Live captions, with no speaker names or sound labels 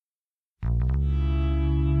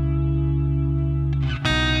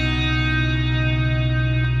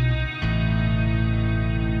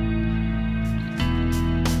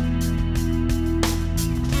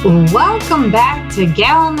Welcome back to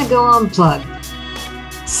Gal on the Go Unplugged.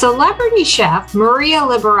 Celebrity chef Maria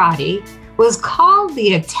Liberati was called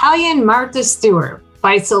the Italian Martha Stewart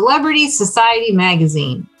by Celebrity Society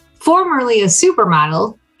magazine. Formerly a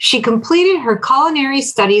supermodel, she completed her culinary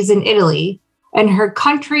studies in Italy, and her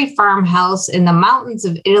country farmhouse in the mountains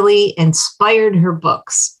of Italy inspired her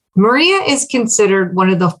books. Maria is considered one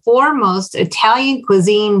of the foremost Italian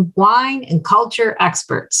cuisine, wine, and culture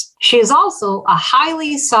experts. She is also a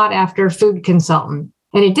highly sought-after food consultant.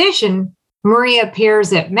 In addition, Maria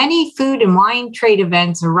appears at many food and wine trade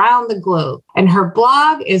events around the globe, and her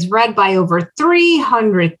blog is read by over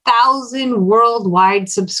 300,000 worldwide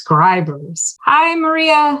subscribers. Hi,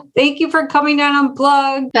 Maria. Thank you for coming on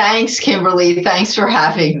Unplugged. Thanks, Kimberly. Thanks for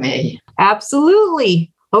having me. Absolutely.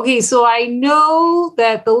 Okay, so I know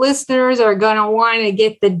that the listeners are going to want to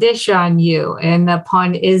get the dish on you, and the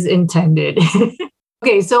pun is intended.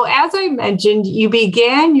 Okay, so as I mentioned, you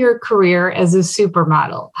began your career as a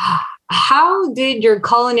supermodel. How did your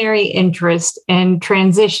culinary interest and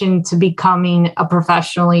transition to becoming a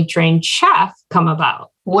professionally trained chef come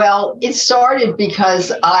about? Well, it started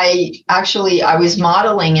because I was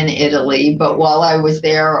modeling in Italy, but while I was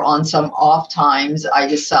there on some off times, I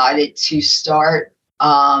decided to start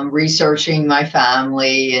researching my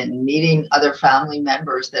family and meeting other family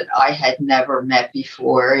members that I had never met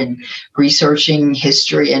before, and researching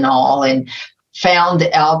history and all, and found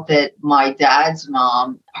out that my dad's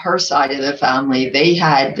mom, her side of the family, they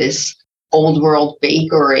had this old world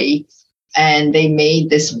bakery, and they made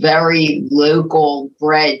this very local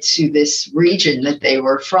bread to this region that they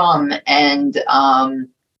were from. And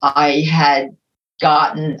I had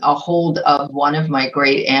gotten a hold of one of my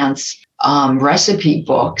great aunt's recipe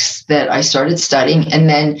books that I started studying. And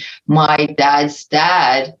then my dad's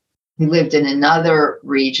dad, who lived in another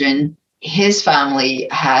region, his family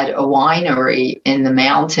had a winery in the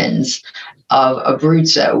mountains of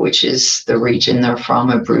Abruzzo, which is the region they're from,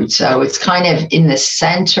 Abruzzo. It's kind of in the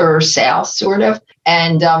center south, sort of.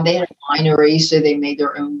 And they had a winery, so they made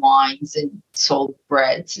their own wines and sold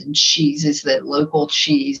breads and cheeses, that local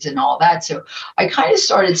cheese and all that. So I kind of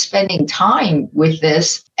started spending time with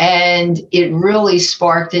this, and it really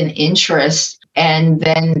sparked an interest. And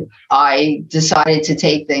then I decided to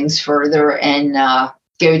take things further and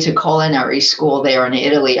go to culinary school there in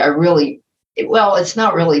Italy. It's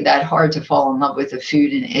not really that hard to fall in love with the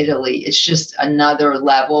food in Italy. It's just another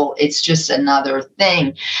level. It's just another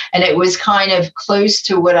thing. And it was kind of close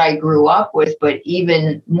to what I grew up with, but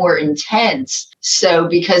even more intense. So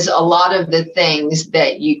because a lot of the things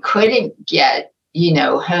that you couldn't get,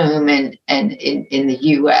 home and in the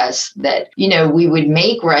US that, we would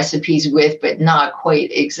make recipes with, but not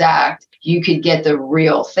quite exact, you could get the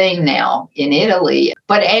real thing now in Italy.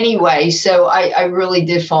 But anyway, so I really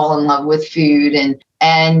did fall in love with food,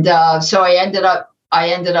 and so I ended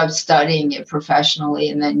up studying it professionally,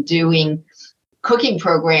 and then doing cooking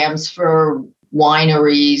programs for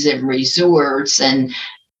wineries and resorts and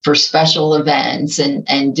for special events,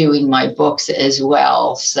 and doing my books as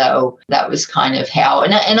well. So that was kind of how,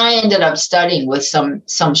 and I ended up studying with some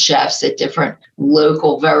chefs at different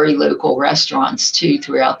very local restaurants too,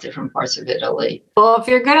 throughout different parts of Italy. Well, if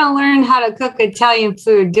you're going to learn how to cook Italian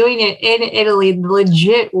food, doing it in Italy the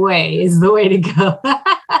legit way is the way to go.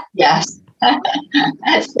 Yes.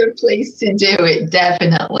 That's the place to do it,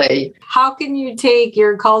 definitely. How can you take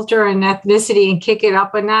your culture and ethnicity and kick it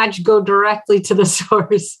up a notch, go directly to the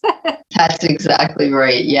source? That's exactly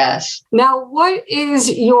right, yes. Now, what is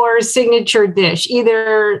your signature dish,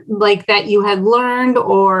 either like that you had learned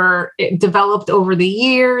or it developed over the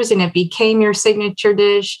years and it became your signature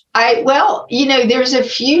dish? There's a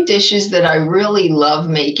few dishes that I really love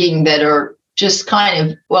making that are just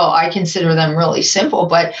kind of, I consider them really simple,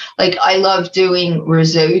 but like I love doing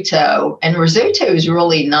risotto, and risotto is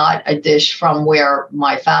really not a dish from where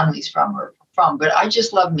my family's from, but I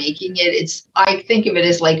just love making it. I think of it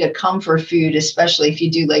as like a comfort food, especially if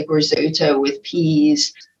you do like risotto with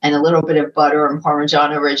peas and a little bit of butter and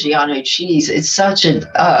Parmigiano Reggiano cheese. It's such an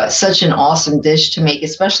awesome dish to make,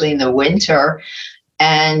 especially in the winter.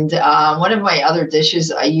 And one of my other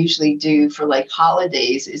dishes I usually do for like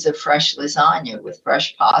holidays is a fresh lasagna with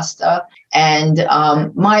fresh pasta. And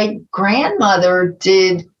my grandmother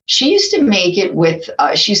she used to make it with,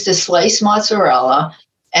 she used to slice mozzarella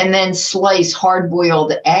and then slice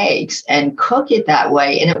hard-boiled eggs and cook it that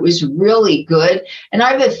way. And it was really good. And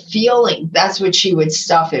I have a feeling that's what she would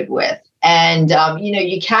stuff it with. And,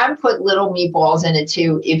 you can put little meatballs in it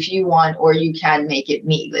too if you want, or you can make it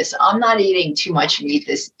meatless. I'm not eating too much meat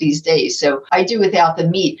these days, so I do without the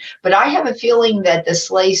meat. But I have a feeling that the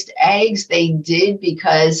sliced eggs they did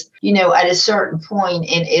because, at a certain point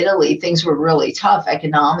in Italy, things were really tough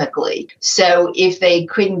economically. So if they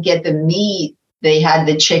couldn't get the meat, they had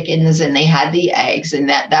the chickens and they had the eggs, and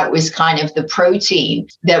that was kind of the protein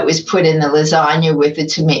that was put in the lasagna with the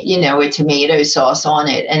tomato, a tomato sauce on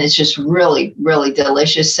it, and it's just really, really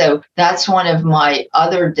delicious. So that's one of my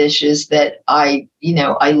other dishes that I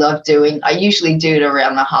love doing. I usually do it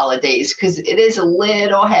around the holidays because it is a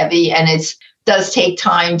little heavy and it does take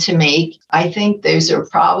time to make. I think those are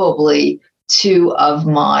probably two of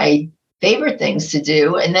my favorite things to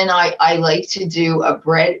do. And then I like to do a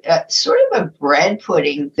bread, sort of a bread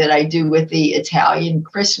pudding that I do with the Italian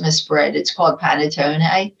Christmas bread. It's called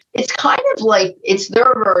panettone. It's kind of like, it's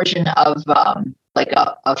their version of like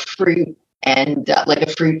a fruit and like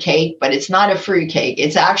a fruit cake, but it's not a fruit cake.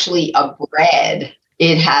 It's actually a bread.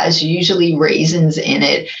 It has usually raisins in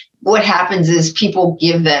it. What happens is people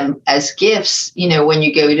give them as gifts, when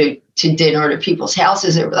you go to dinner to people's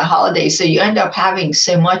houses over the holidays. So you end up having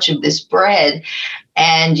so much of this bread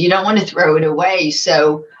and you don't want to throw it away.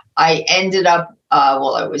 So I ended up,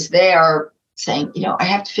 while I was there, saying, I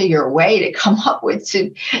have to figure a way to come up with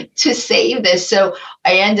to save this. So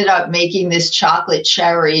I ended up making this chocolate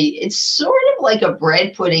cherry. It's sort of like a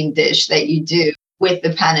bread pudding dish that you do with the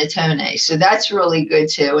panettone. So that's really good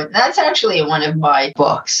too. And that's actually in one of my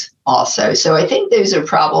books also. So I think those are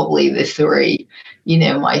probably the three,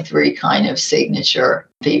 my three kind of signature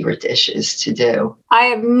favorite dishes to do. I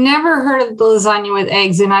have never heard of lasagna with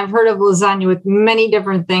eggs, and I've heard of lasagna with many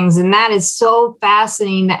different things. And that is so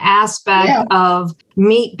fascinating, the aspect of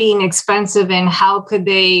meat being expensive and how could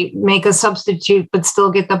they make a substitute but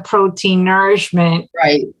still get the protein nourishment.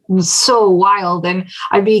 Right. It was so wild. And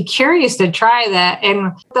I'd be curious to try that.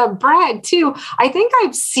 And the bread too, I think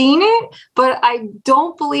I've seen it, but I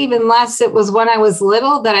don't believe unless it was when I was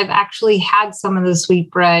little that I've actually had some of the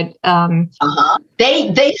sweet bread.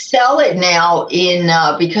 They sell it now in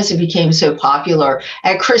because it became so popular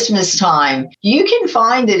at Christmas time. You can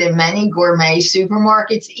find it in many gourmet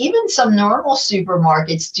supermarkets. Even some normal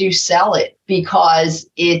supermarkets do sell it because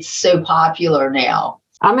it's so popular now.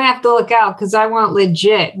 I'm going to have to look out because I want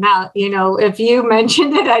legit. Now, if you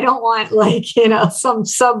mentioned it, I don't want some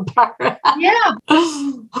subpar. Yeah.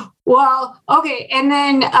 Well, okay. And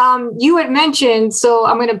then you had mentioned, so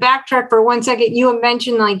I'm going to backtrack for 1 second. You had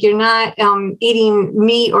mentioned like you're not eating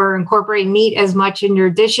meat or incorporating meat as much in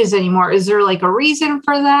your dishes anymore. Is there like a reason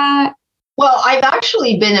for that? Well, I've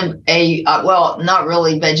actually been not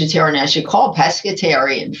really vegetarian, I should call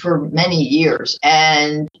pescatarian for many years.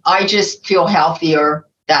 And I just feel healthier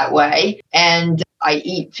that way. And I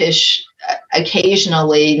eat fish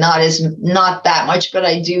occasionally, not that much, but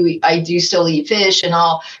I do still eat fish, and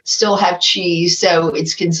I'll still have cheese. So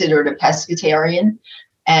it's considered a pescatarian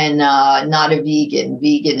and not a vegan.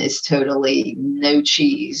 Vegan is totally no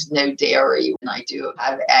cheese, no dairy. And I do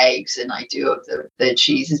have eggs and I do have the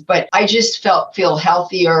cheeses, but I just feel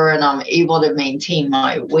healthier and I'm able to maintain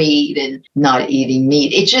my weight and not eating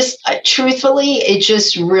meat. It just, truthfully, it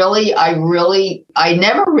just really, I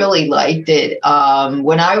never really liked it.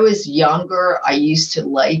 When I was younger, I used to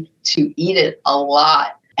like to eat it a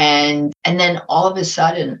lot. And then all of a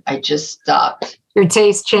sudden I just stopped. Your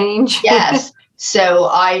taste change? Yes. So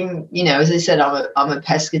I'm, as I said, I'm a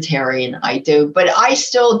pescatarian. But I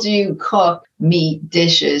still do cook meat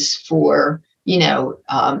dishes for,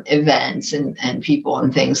 events and people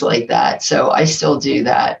and things like that. So I still do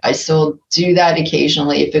that. I still do that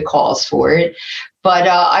occasionally if it calls for it. But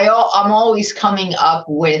I'm always coming up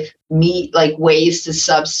with meat, like ways to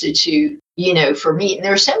substitute, for meat. And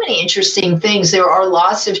there are so many interesting things. There are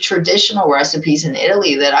lots of traditional recipes in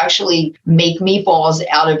Italy that actually make meatballs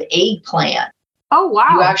out of eggplant. Oh, wow.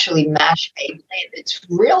 You actually mash eggplant. It's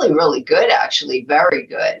really, really good, actually. Very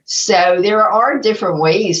good. So there are different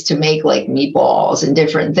ways to make like meatballs and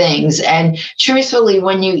different things. And truthfully,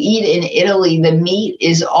 when you eat in Italy, the meat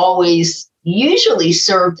is always usually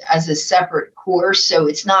served as a separate course. So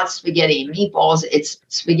it's not spaghetti and meatballs. It's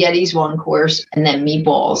spaghetti's one course and then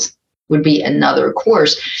meatballs would be another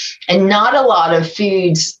course. And not a lot of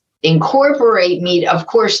foods incorporate meat. Of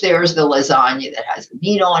course, there's the lasagna that has the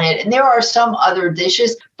meat on it, and there are some other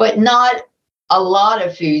dishes, but not a lot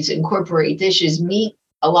of foods incorporate dishes. Meat,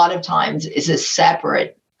 a lot of times, is a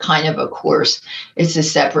separate kind of a course. It's a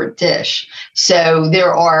separate dish. So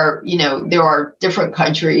there are different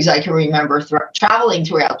countries. I can remember traveling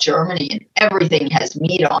throughout Germany, and everything has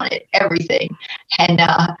meat on it, everything. And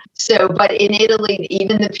but in Italy,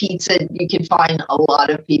 even the pizza, you can find a lot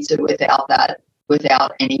of pizza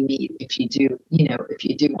without any meat if you do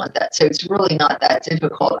want that. So it's really not that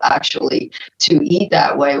difficult actually to eat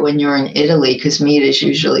that way when you're in Italy, because meat is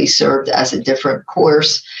usually served as a different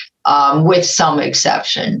course, with some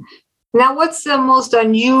exception. Now, what's the most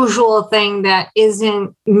unusual thing that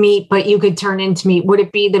isn't meat, but you could turn into meat? Would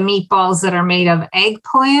it be the meatballs that are made of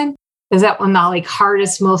eggplant? Is that one the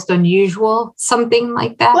hardest, most unusual, something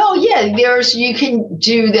like that? Well, yeah, you can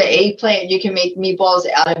do the eggplant. You can make meatballs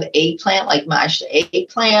out of eggplant, like mashed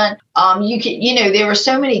eggplant. There are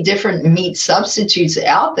so many different meat substitutes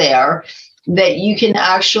out there that you can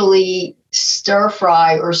actually stir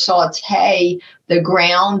fry or saute the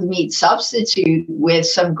ground meat substitute with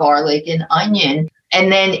some garlic and onion.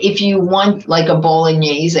 And then if you want like a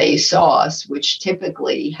bolognese sauce, which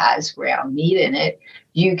typically has ground meat in it,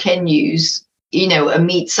 you can use, a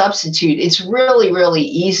meat substitute. It's really, really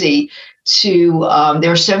easy to,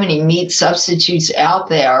 there are so many meat substitutes out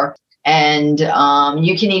there. And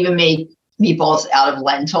you can even make meatballs out of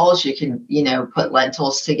lentils. You can, put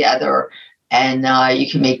lentils together, and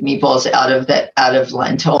you can make meatballs out of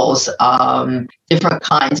lentils. Different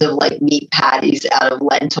kinds of like meat patties out of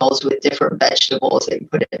lentils with different vegetables that you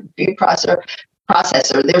put in a food processor.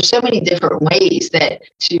 There's so many different ways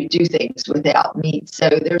to do things without meat. So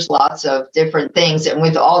there's lots of different things. And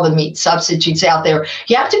with all the meat substitutes out there,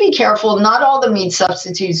 you have to be careful. Not all the meat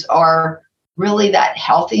substitutes are really that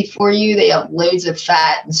healthy for you. They have loads of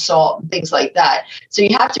fat and salt and things like that. So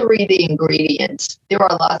you have to read the ingredients. There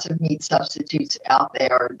are lots of meat substitutes out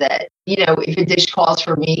there that, if a dish calls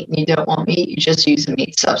for meat and you don't want meat, you just use a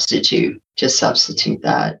meat substitute. Just substitute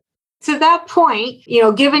that. To that point,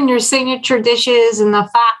 given your signature dishes and the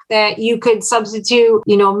fact that you could substitute,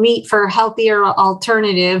 meat for healthier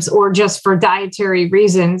alternatives or just for dietary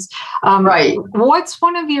reasons, right? What's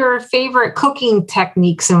one of your favorite cooking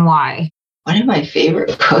techniques and why? One of my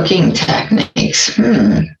favorite cooking techniques.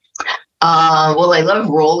 Well, I love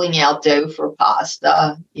rolling out dough for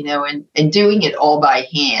pasta, and doing it all by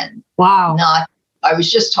hand. Wow. I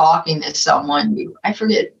was just talking to someone, I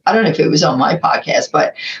forget, I don't know if it was on my podcast,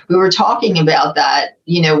 but we were talking about that,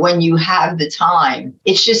 when you have the time,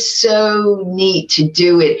 it's just so neat to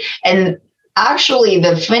do it. And actually,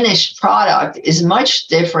 the finished product is much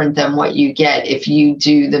different than what you get if you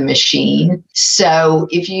do the machine. So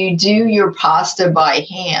if you do your pasta by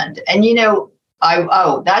hand, and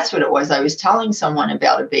that's what it was. I was telling someone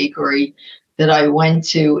about a bakery that I went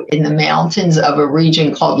to in the mountains of a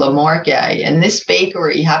region called La Marque. And this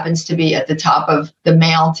bakery happens to be at the top of the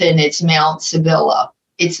mountain. It's Mount Sibylla.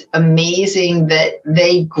 It's amazing that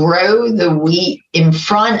they grow the wheat in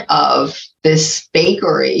front of this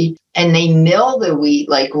bakery, and they mill the wheat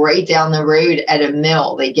like right down the road at a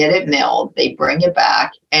mill. They get it milled, they bring it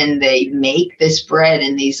back, and they make this bread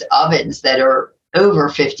in these ovens that are over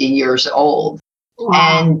 50 years old.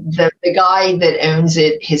 Wow. And the guy that owns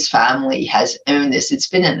it, his family has owned this. It's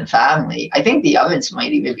been in the family. I think the ovens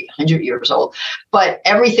might even be 100 years old, but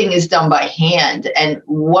everything is done by hand. And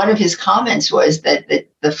one of his comments was that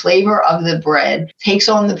the flavor of the bread takes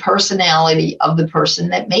on the personality of the person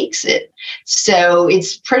that makes it. So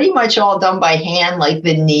it's pretty much all done by hand, like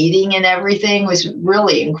the kneading and everything was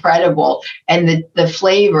really incredible. And the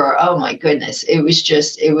flavor, oh my goodness, it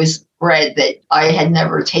was bread that I had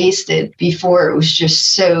never tasted before. It was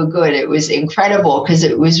just so good. It was incredible because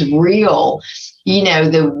it was real.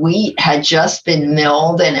 The wheat had just been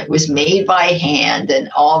milled and it was made by hand and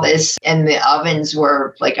all this. And the ovens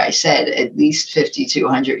were, like I said, at least 50 to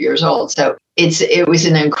 100 years old. So it was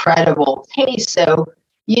an incredible taste. So,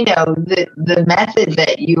 the method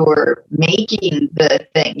that you're making the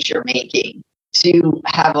things you're making to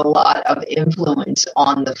have a lot of influence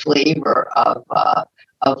on the flavor of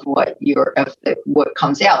what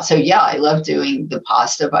comes out. So yeah, I love doing the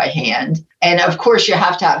pasta by hand. And of course you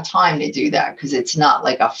have to have time to do that because it's not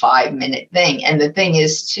like a 5-minute thing. And the thing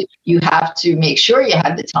is you have to make sure you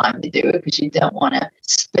have the time to do it because you don't want to,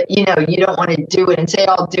 you don't want to do it and say,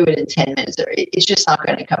 I'll do it in 10 minutes. It's just not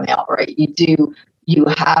going to come out right. You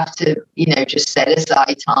have to, just set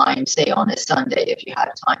aside time, say on a Sunday if you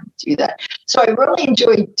have time to do that. So I really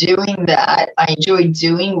enjoy doing that. I enjoy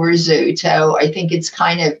doing risotto. I think it's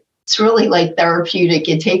really like therapeutic.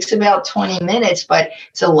 It takes about 20 minutes, but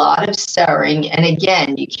it's a lot of stirring. And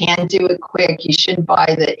again, you can't do it quick. You shouldn't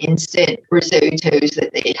buy the instant risottos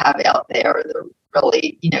that they have out there,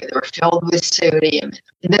 really, they're filled with sodium.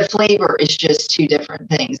 The flavor is just two different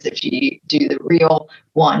things if you do the real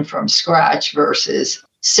one from scratch versus.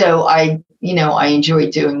 So I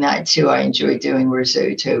enjoy doing that too. I enjoy doing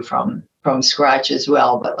risotto from scratch as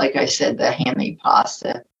well. But like I said, the handmade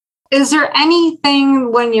pasta. Is there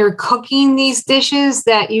anything when you're cooking these dishes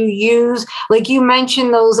that you use? Like you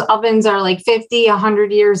mentioned, those ovens are like 50,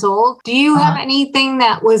 100 years old. Do you have anything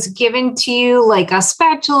that was given to you, like a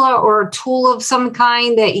spatula or a tool of some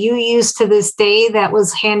kind that you use to this day that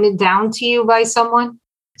was handed down to you by someone?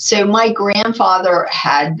 So my grandfather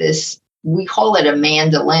had this, we call it a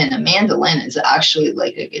mandolin. A mandolin is actually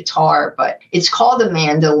like a guitar, but it's called a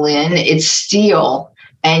mandolin. It's steel,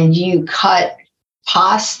 and you cut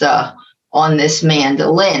pasta on this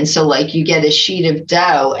mandolin. So like you get a sheet of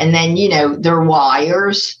dough, and then, they're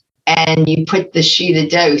wires, and you put the sheet of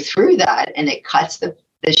dough through that, and it cuts the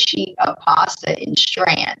sheet of pasta in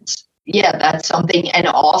strands. Yeah, that's something. And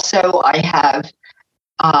also I have,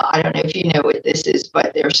 I don't know if you know what this is,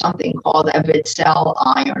 but there's something called a Pizzelle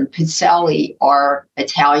iron. Pizzelli are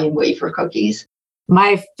Italian wafer cookies.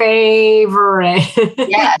 My favorite.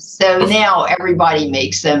 Yes. So now everybody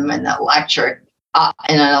makes them in an electric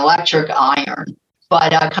iron,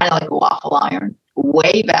 but kind of like a waffle iron.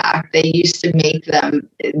 Way back, they used to make them.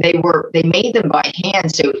 They made them by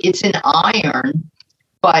hand, so it's an iron,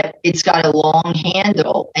 but it's got a long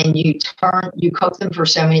handle, and you cook them for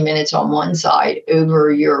so many minutes on one side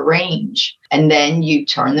over your range, and then you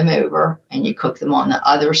turn them over and you cook them on the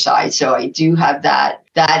other side. So I do have that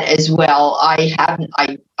as well. I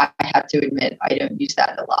have to admit, I don't use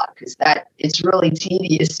that a lot because it's really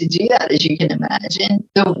tedious to do that, as you can imagine.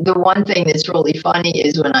 The one thing that's really funny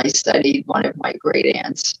is when I studied one of my great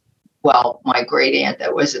aunts, my great aunt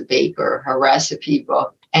that was a baker, her recipe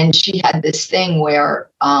book. And she had this thing where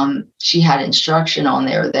she had instruction on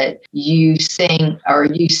there that you sing or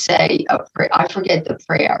you say a prayer. I forget the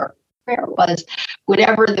prayer. Prayer was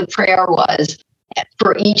whatever the prayer was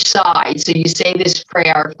for each side. So you say this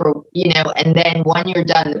prayer for, and then when you're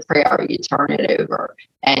done the prayer, you turn it over.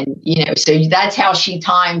 And, so that's how she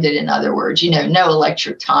timed it. In other words, no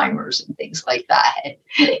electric timers and things like that.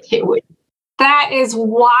 It would. That is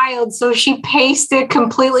wild. So she paced it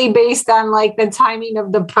completely based on like the timing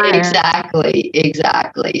of the prayer. Exactly.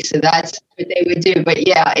 So that's what they would do. But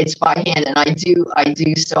yeah, it's by hand, and I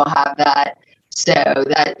do still have that. So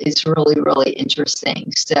that is really, really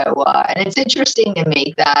interesting. So and it's interesting to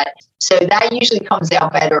make that. So that usually comes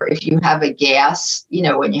out better if you have a gas.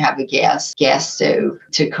 When you have a gas stove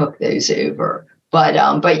to cook those over.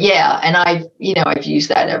 But yeah, and I've used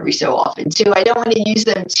that every so often too. I don't want to use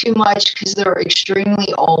them too much because they're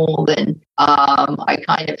extremely old, and I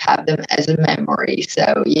kind of have them as a memory.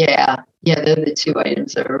 So yeah, they're the two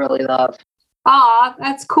items that I really love. Oh,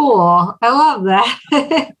 that's cool. I love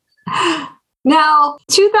that. Now,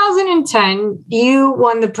 2010, you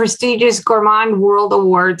won the prestigious Gourmand World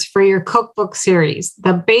Awards for your cookbook series,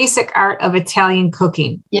 The Basic Art of Italian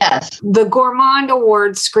Cooking. Yes. The Gourmand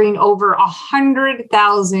Awards screen over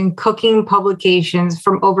 100,000 cooking publications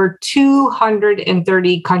from over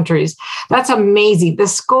 230 countries. That's amazing. The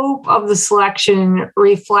scope of the selection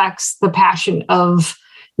reflects the passion of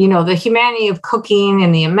the humanity of cooking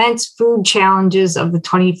and the immense food challenges of the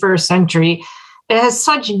 21st century. It has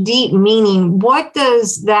such deep meaning. What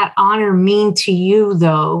does that honor mean to you,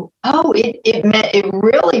 though? Oh, it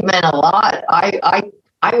really meant a lot. I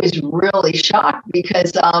was really shocked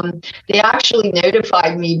because they actually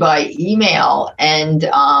notified me by email, and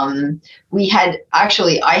I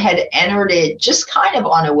had entered it just kind of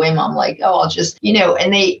on a whim. I'm like, oh, I'll just,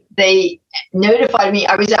 and they notified me.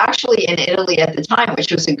 I was actually in Italy at the time,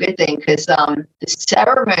 which was a good thing because the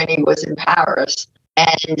ceremony was in Paris.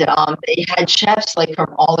 And they had chefs like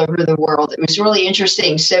from all over the world. It was really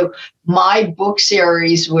interesting. So my book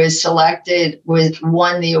series won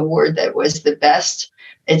the award that was the best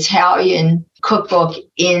Italian cookbook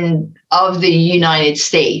of the United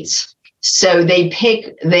States. So they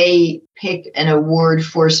pick an award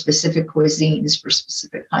for specific cuisines, for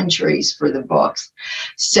specific countries for the books.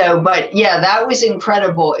 So, but yeah, that was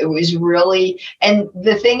incredible. It was really, and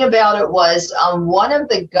the thing about it was one of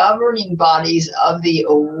the governing bodies of the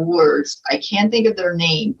awards, I can't think of their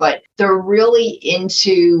name, but they're really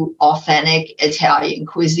into authentic Italian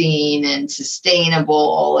cuisine and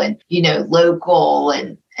sustainable and, local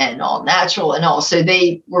and all natural and all. So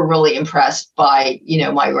they were really impressed by,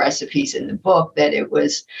 my recipes in the book, that it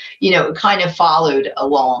was, it kind of followed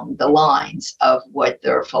along the lines of what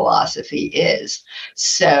their philosophy is.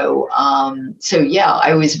 So yeah,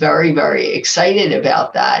 I was very, very excited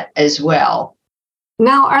about that as well.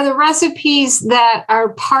 Now, are the recipes that are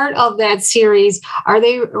part of that series, are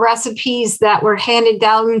they recipes that were handed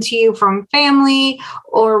down to you from family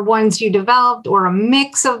or ones you developed or a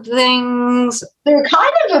mix of things? They're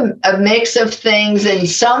kind of a mix of things, and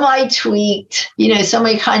some I tweaked, some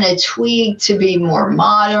I kind of tweaked to be more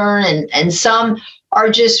modern, and some are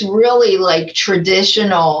just really like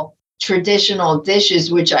traditional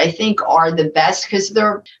dishes, which I think are the best because there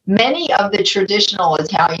are many of the traditional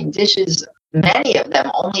Italian dishes. Many of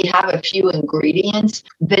them only have a few ingredients.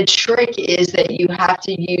 The trick is that you have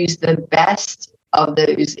to use the best of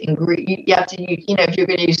those ingredients. You have to use, if you're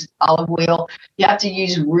going to use olive oil, you have to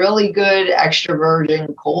use really good extra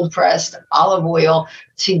virgin cold pressed olive oil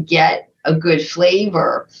to get a good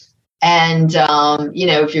flavor. And,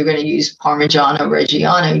 if you're going to use Parmigiano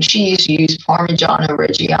Reggiano cheese, use Parmigiano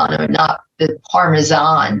Reggiano, not the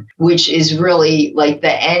Parmesan, which is really like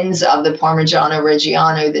the ends of the Parmigiano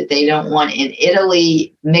Reggiano that they don't want in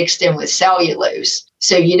Italy mixed in with cellulose.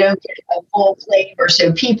 So you don't get a full flavor.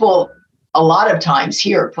 So people a lot of times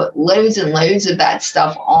here put loads and loads of that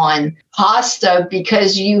stuff on pasta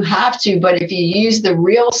because you have to, but if you use the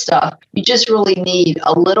real stuff, you just really need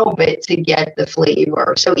a little bit to get the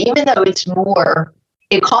flavor. So even though it's more,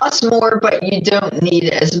 it costs more, but you don't need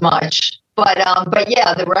as much. But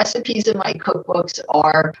yeah, the recipes in my cookbooks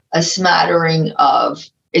are a smattering of,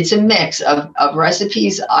 it's a mix of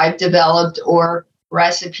recipes I've developed or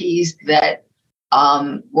recipes that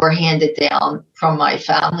were handed down from my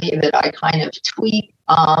family that I kind of tweak,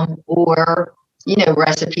 or,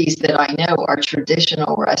 recipes that I know are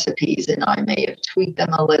traditional recipes and I may have tweaked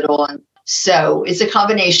them a little. And so it's a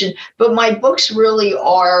combination, but my books really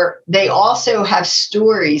they also have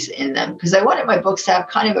stories in them because I wanted my books to have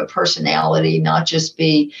kind of a personality, not just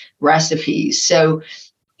be recipes. So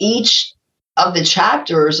each of the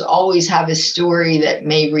chapters always have a story that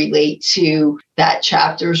may relate to that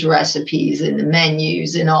chapter's recipes and the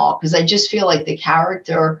menus and all, because I just feel like the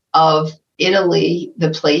character of Italy, the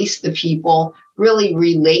place, the people really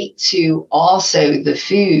relate to also the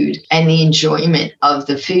food and the enjoyment of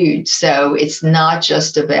the food. So it's not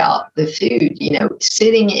just about the food,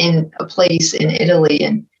 sitting in a place in Italy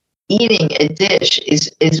and eating a dish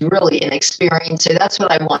is really an experience. So that's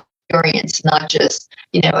what I want. Experience, not just,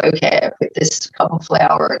 okay, I put this cup of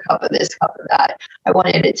flour, a cup of this, cup of that. I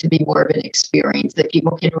wanted it to be more of an experience that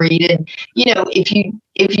people can read. And,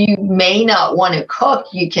 if you may not want to cook,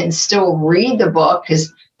 you can still read the book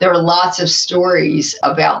because there are lots of stories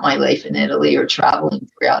about my life in Italy or traveling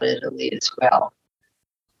throughout Italy as well.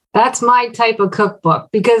 That's my type of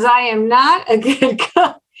cookbook because I am not a good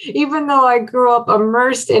cook. Even though I grew up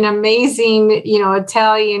immersed in amazing,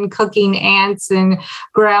 Italian cooking aunts and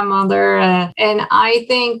grandmother. And I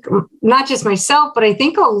think not just myself, but I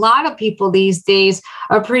think a lot of people these days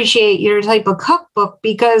appreciate your type of cookbook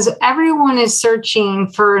because everyone is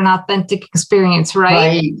searching for an authentic experience,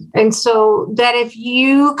 right? And so that if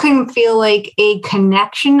you can feel like a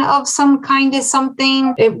connection of some kind to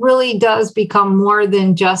something, it really does become more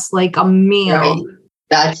than just like a meal. Right.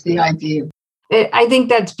 That's the idea. I think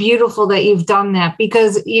that's beautiful that you've done that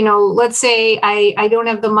because, let's say I don't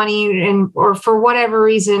have the money or for whatever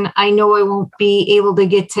reason, I know I won't be able to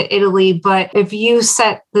get to Italy. But if you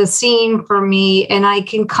set the scene for me and I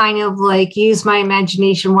can kind of like use my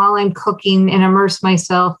imagination while I'm cooking and immerse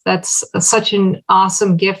myself, that's such an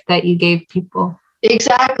awesome gift that you gave people.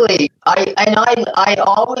 Exactly. I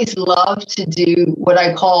always love to do what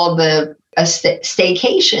I call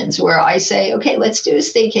staycations, where I say, okay, let's do a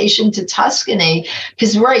staycation to Tuscany,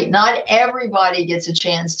 because not everybody gets a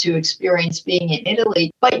chance to experience being in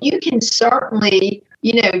Italy, but you can certainly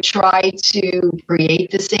try to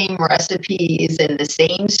create the same recipes and the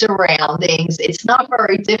same surroundings. It's not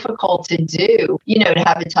very difficult to do, to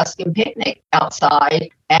have a Tuscan picnic outside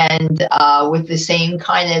and with the same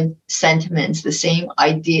kind of sentiments, the same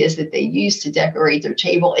ideas that they use to decorate their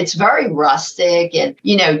table. It's very rustic and,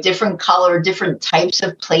 different color, different types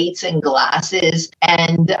of plates and glasses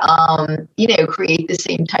and, create the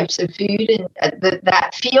same types of food and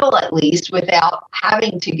that feel at least without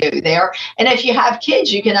having to go there. And if you have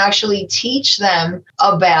kids, you can actually teach them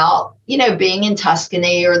about, being in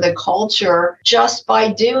Tuscany or the culture just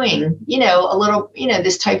by doing, a little,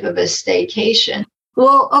 this type of a staycation.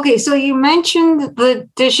 Well, okay, so you mentioned the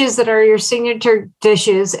dishes that are your signature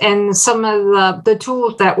dishes and some of the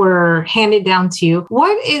tools that were handed down to you.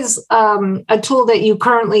 What is a tool that you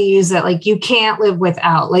currently use that like you can't live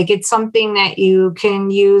without? Like it's something that you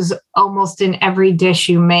can use almost in every dish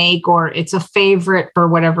you make, or it's a favorite for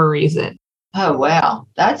whatever reason? Oh, wow.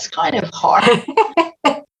 That's kind of hard.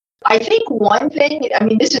 I think one thing, I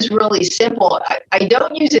mean, this is really simple. I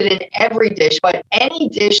don't use it in every dish, but any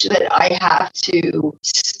dish that I have to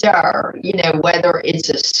stir, whether it's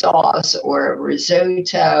a sauce or a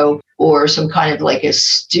risotto or some kind of like a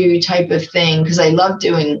stew type of thing, because I love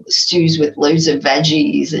doing stews with loads of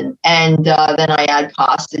veggies and then I add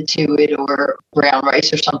pasta to it or brown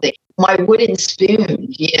rice or something. My wooden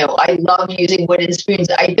spoon, I love using wooden spoons.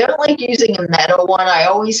 I don't like using a metal one. I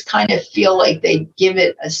always kind of feel like they give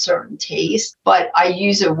it a certain taste, but I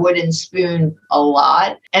use a wooden spoon a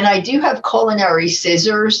lot. And I do have culinary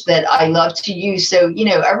scissors that I love to use. So,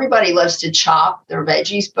 everybody loves to chop their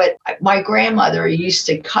veggies, but my grandmother used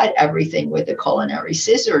to cut everything with the culinary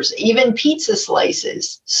scissors, even pizza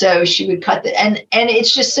slices. So she would cut and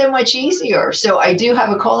it's just so much easier. So I do have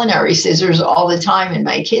a culinary scissors all the time in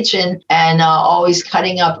my kitchen, and always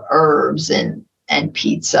cutting up herbs and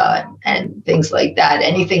pizza and things like that.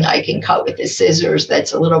 Anything I can cut with the scissors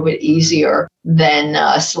that's a little bit easier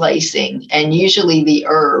than slicing. And usually the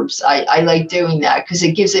herbs, I like doing that because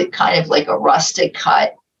it gives it kind of like a rustic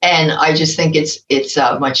cut. And I just think it's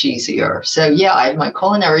much easier. So yeah, I have my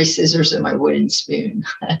culinary scissors and my wooden spoon.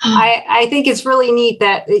 I think it's really neat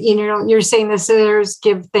that, you're saying the scissors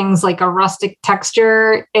give things like a rustic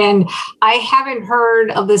texture. And I haven't heard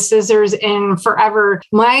of the scissors in forever.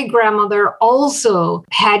 My grandmother also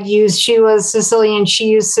she was Sicilian. She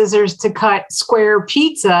used scissors to cut square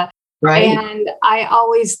pizza. Right. And I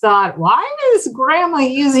always thought, why is grandma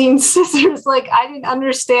using scissors? Like, I didn't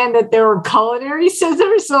understand that there were culinary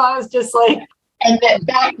scissors. So I was just like. And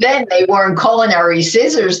back then they weren't culinary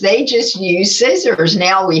scissors. They just used scissors.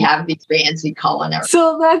 Now we have these fancy culinary.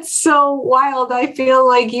 So that's so wild. I feel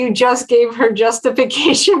like you just gave her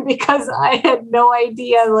justification because I had no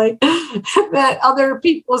idea that other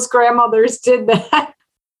people's grandmothers did that.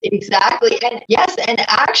 Exactly. And yes, and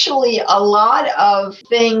actually a lot of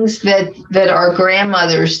things that our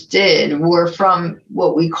grandmothers did were from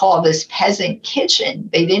what we call this peasant kitchen.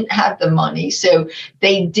 They didn't have the money. So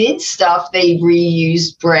they did stuff. They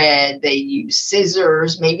reused bread. They used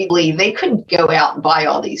scissors. Maybe they couldn't go out and buy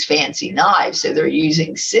all these fancy knives. So they're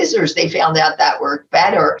using scissors. They found out that worked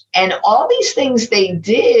better. And all these things they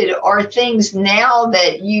did are things now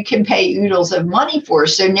that you can pay oodles of money for.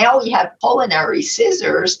 So now we have culinary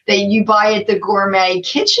scissors that you buy at the gourmet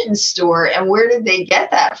kitchen store. And where did they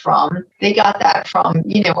get that from? They got that from,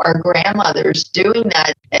 our grandmothers doing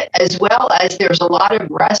that, as well as there's a lot of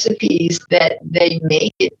recipes that they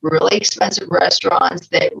make at really expensive restaurants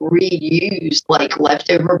that reuse like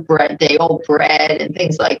leftover bread, day old bread and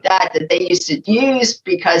things like that they used to use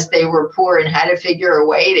because they were poor and had to figure a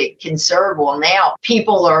way to conserve. Well, now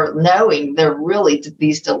people are knowing they're really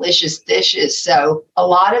these delicious dishes. So a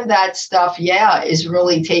lot of that stuff, is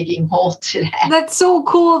really taking hold today. That's so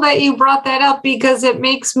cool that you brought that up because it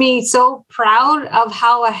makes me so proud of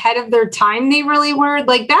how ahead of their time they really were.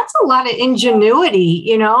 Like, that's a lot of ingenuity,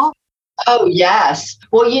 Oh, yes.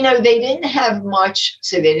 Well, they didn't have much,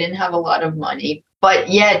 so they didn't have a lot of money, but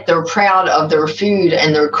yet they're proud of their food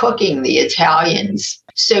and their cooking, the Italians.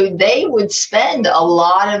 So they would spend a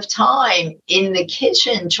lot of time in the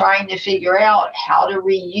kitchen trying to figure out how to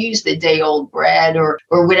reuse the day old bread or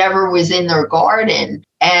whatever was in their garden.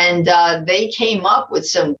 And they came up with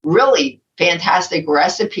some really fantastic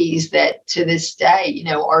recipes that to this day,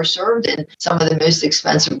 are served in some of the most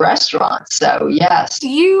expensive restaurants. So, yes.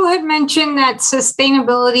 You had mentioned that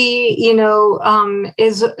sustainability,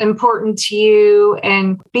 is important to you.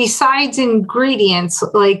 And besides ingredients,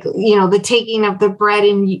 like, the taking of the bread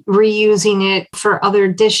and reusing it for other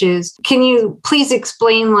dishes, can you please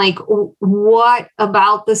explain, like, what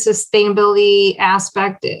about the sustainability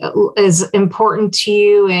aspect is important to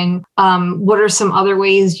you? And what are some other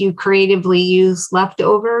ways you creatively use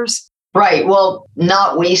leftovers? Right. Well,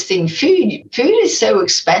 not wasting food. Food is so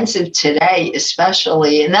expensive today,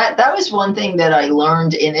 especially. And that was one thing that I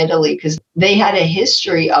learned in Italy, because they had a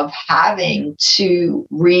history of having to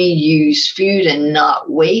reuse food and not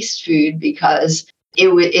waste food because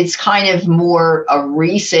it's kind of more a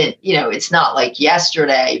recent, it's not like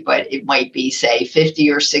yesterday, but it might be, say, 50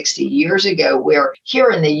 or 60 years ago, where here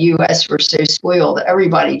in the US, we're so spoiled.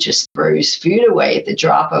 Everybody just throws food away at the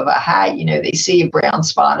drop of a hat. They see a brown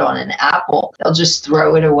spot on an apple, they'll just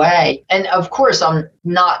throw it away. And of course, I'm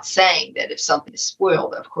not saying that if something is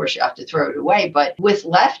spoiled, of course, you have to throw it away. But with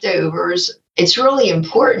leftovers, it's really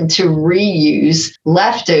important to reuse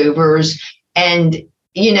leftovers. And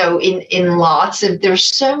in lots of, there's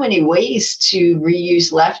so many ways to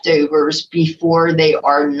reuse leftovers before they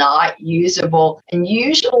are not usable. And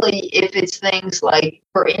usually if it's things like,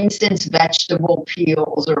 for instance, vegetable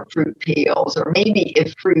peels or fruit peels, or maybe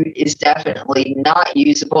if fruit is definitely not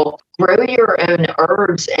usable, grow your own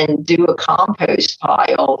herbs and do a compost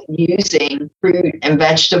pile using fruit and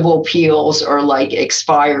vegetable peels, or like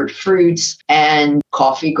expired fruits and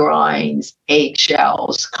coffee grinds,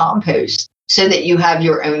 eggshells, compost, so that you have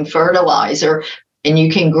your own fertilizer and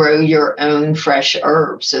you can grow your own fresh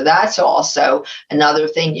herbs. So that's also another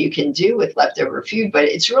thing you can do with leftover food. But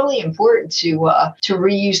it's really important to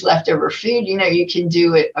reuse leftover food. You can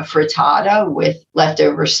do a frittata with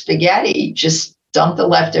leftover spaghetti. Just dump the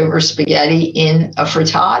leftover spaghetti in a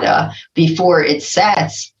frittata before it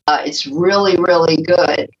sets. It's really, really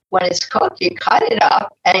good. When it's cooked, you cut it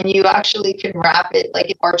up and you actually can wrap it like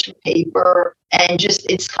in parchment paper, and just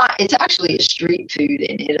it's actually a street food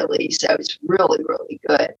in Italy, so it's really, really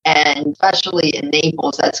good. And especially in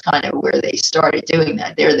Naples, that's kind of where they started doing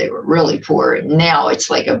that. There, they were really poor, and now it's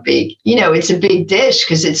like a big, it's a big dish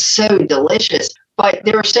because it's so delicious. But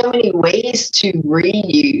there are so many ways to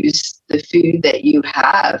reuse the food that you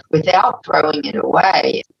have without throwing it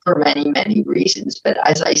away, for many, many reasons. But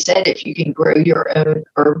as I said, if you can grow your own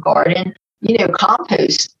herb garden,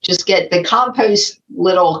 compost, just get the compost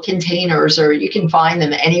little containers, or you can find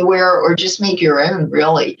them anywhere, or just make your own,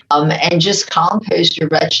 really. And just compost your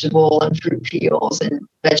vegetable and fruit peels and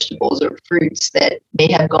vegetables or fruits that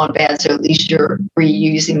may have gone bad. So at least you're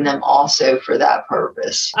reusing them also for that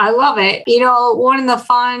purpose. I love it. One of the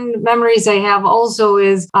fond memories I have also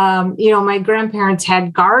is, my grandparents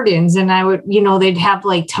had gardens, and I would, they'd have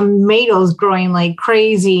like tomatoes growing like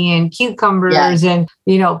crazy, and cucumbers, and,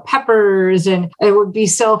 peppers. And it would be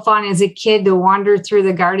so fun as a kid to wander through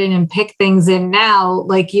the garden and pick things. And now,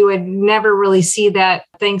 like, you would never really see that,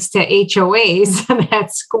 thanks to HOAs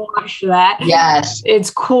that squash that. Yes.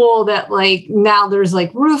 It's cool that like now there's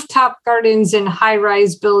like rooftop gardens and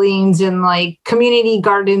high-rise buildings and like community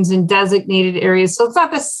gardens in designated areas. So it's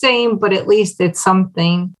not the same, but at least it's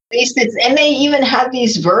something. And they even have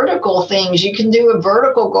these vertical things. You can do a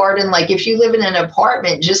vertical garden. Like if you live in an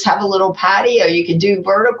apartment, just have a little patio. You can do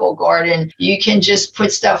vertical garden. You can just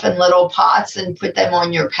put stuff in little pots and put them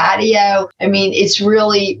on your patio. I mean, it's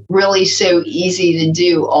really, really so easy to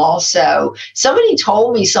do also. Somebody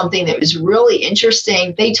told me something that was really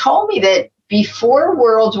interesting. They told me that before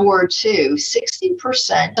World War II,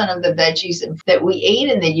 60% of the veggies that we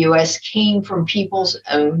ate in the U.S. came from people's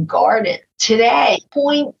own garden. Today,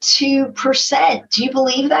 0.2%. Do you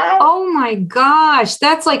believe that? Oh my gosh,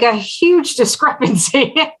 that's like a huge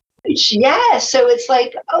discrepancy. Yeah, so it's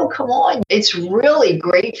like, oh, come on. It's really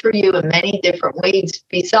great for you in many different ways.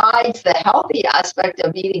 Besides the healthy aspect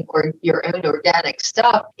of eating your own organic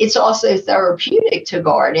stuff, it's also therapeutic to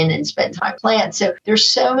garden and spend time plants. So there's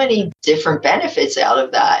so many different benefits out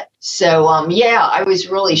of that. So, I was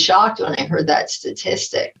really shocked when I heard that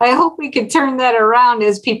statistic. I hope we could turn that around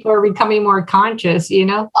as people are becoming more conscious,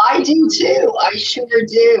 I do too.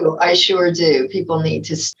 I sure do. People need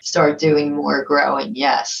to start doing more growing.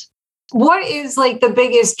 Yes. What is like the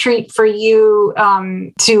biggest treat for you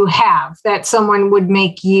to have that someone would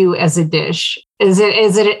make you as a dish? Is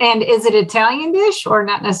it Italian dish or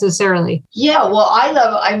not necessarily? Yeah, well,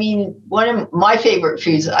 one of my favorite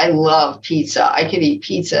foods, I love pizza. I could eat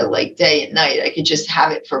pizza like day and night. I could just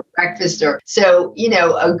have it for breakfast a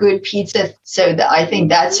good pizza. So I think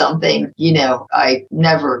that's something, I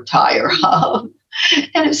never tire of.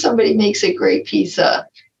 And if somebody makes a great pizza,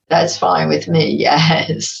 that's fine with me.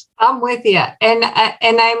 Yes. I'm with you. And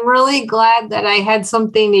I'm really glad that I had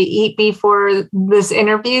something to eat before this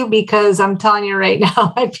interview, because I'm telling you right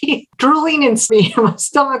now, I'd be drooling and my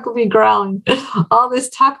stomach would be growling. All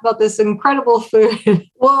this talk about this incredible food.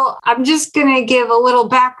 Well, I'm just going to give a little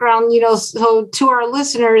background, so to our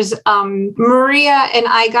listeners, Maria and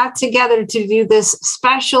I got together to do this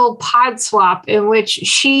special pod swap in which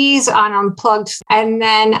she's on Unplugged. And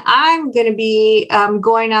then I'm going to be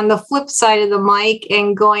going on the flip side of the mic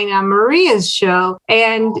and going on Maria's show.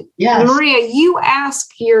 And yes. Maria, you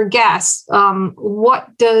ask your guests, what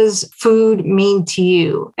does food mean to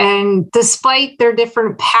you? And despite their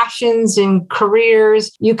different passions and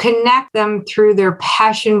careers, you connect them through their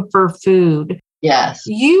passion for food. Yes.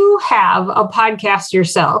 You have a podcast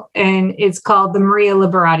yourself, and it's called The Maria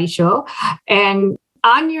Liberati Show. And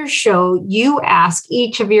on your show, you ask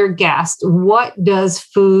each of your guests, what does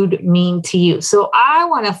food mean to you? So I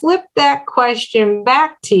want to flip that question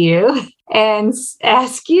back to you and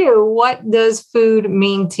ask you, what does food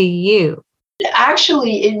mean to you?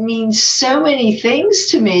 Actually, it means so many things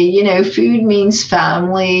to me. Food means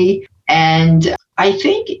family. And I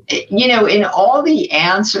think, in all the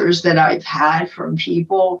answers that I've had from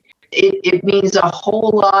people, it means a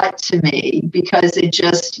whole lot to me because it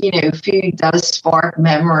just, food does spark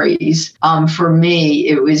memories. For me,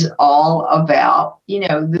 it was all about,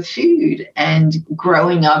 the food. And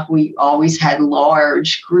growing up, we always had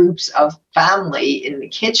large groups of family in the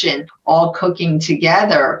kitchen, all cooking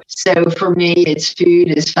together. So for me, it's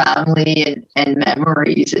food is family and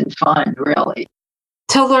memories and fun, really.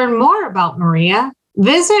 To learn more about Maria,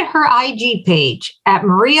 visit her IG page at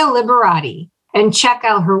Maria Liberati and check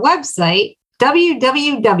out her website,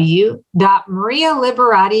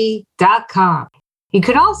 www.marialiberati.com. You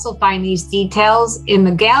can also find these details in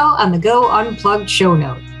the Gal on the Go Unplugged show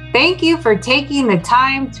notes. Thank you for taking the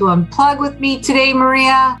time to unplug with me today,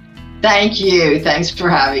 Maria. Thank you. Thanks for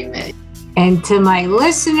having me. And to my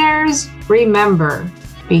listeners, remember,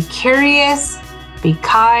 be curious, be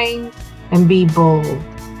kind, and be bold.